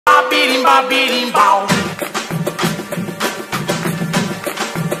birimbau, birimbau.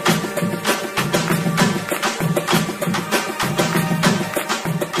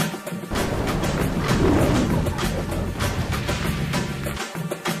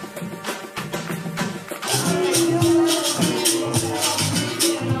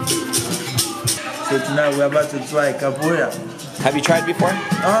 So tonight we're about to try capoeira. Have you tried before?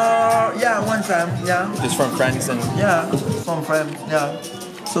 Yeah, one time, yeah. Just from friends and... Yeah, from friends, yeah.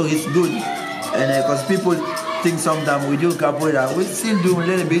 So it's good. And because people think sometimes we do capoeira, we still do a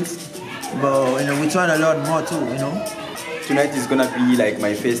little bit, but you know, we're trying to learn more too, you know. Tonight is gonna be like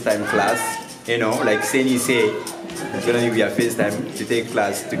my first time class, you know, like Seni said, it's gonna be a first time to take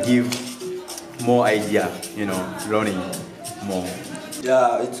class to give more idea, you know, learning more.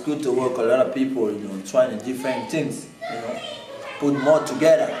 Yeah, it's good to work a lot of people, you know, trying different things, you know, put more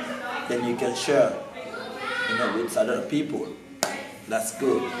together, then you can share, you know, with other people. That's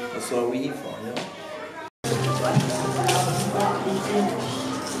good. That's what we're here for, you know.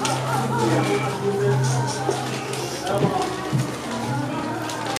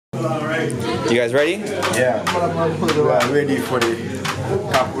 You guys ready? Yeah, we are ready for the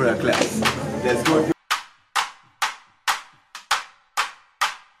capoeira class. Let's go.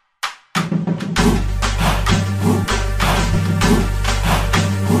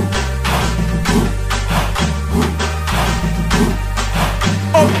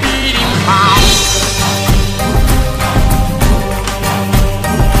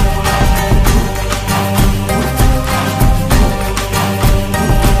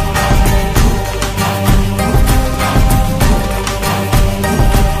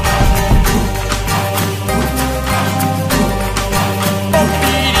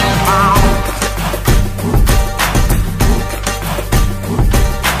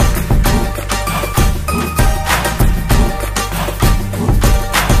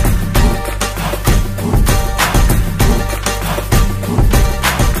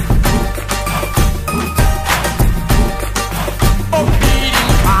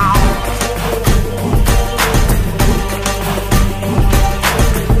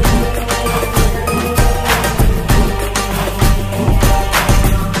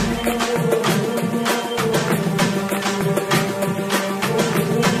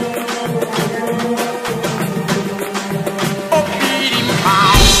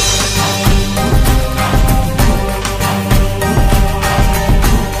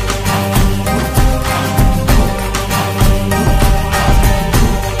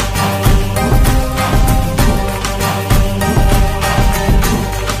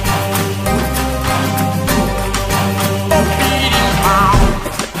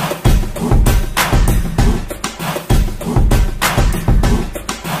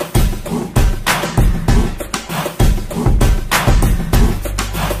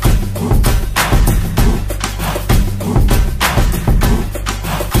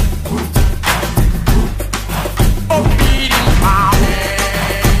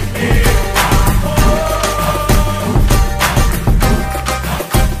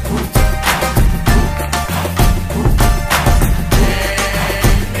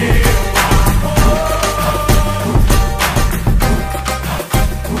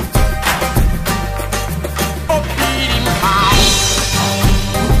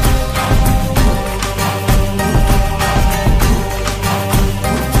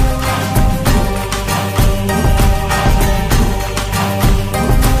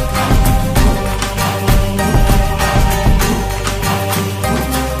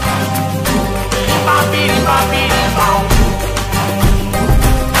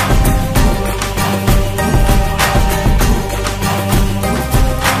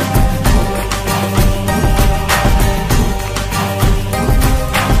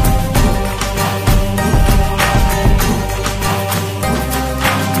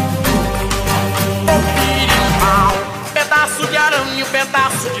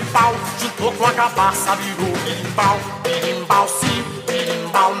 Pedaço de pau, juntou com a cabaça, virou birimbau. Birimbau sim,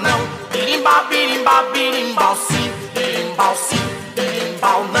 birimbau não. Birimbau, birimbau, birimbau sim. Birimbau sim,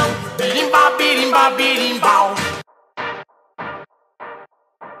 birimbau não. Birimbau, birimbau, birimbau.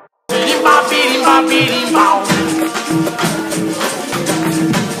 Birimbau, birimbau, birimbau.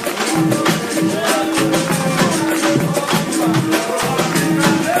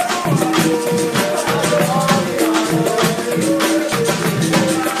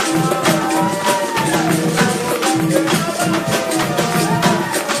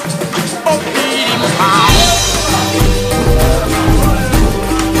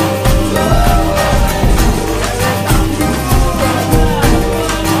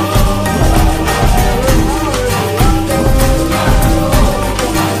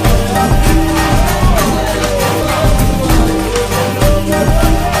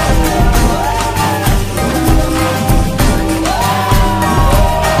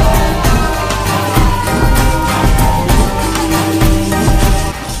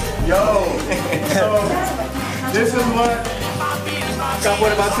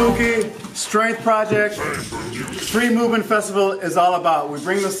 Batuque Strength Project, Free Movement Festival is all about. We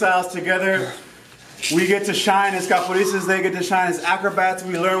bring the styles together. We get to shine as capoeiristas, they get to shine as acrobats.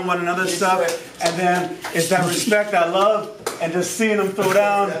 We learn one another's stuff. And then it's that respect, that love, and just seeing them throw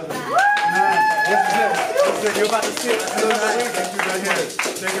down. Man, this is it. You're about to see it. Thank you, right here.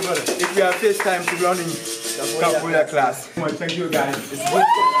 Thank you, brother. If we have FaceTime to run in Capoeira class. Thank you, guys.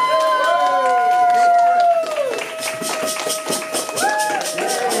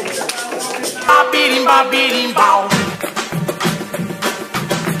 Birimbau,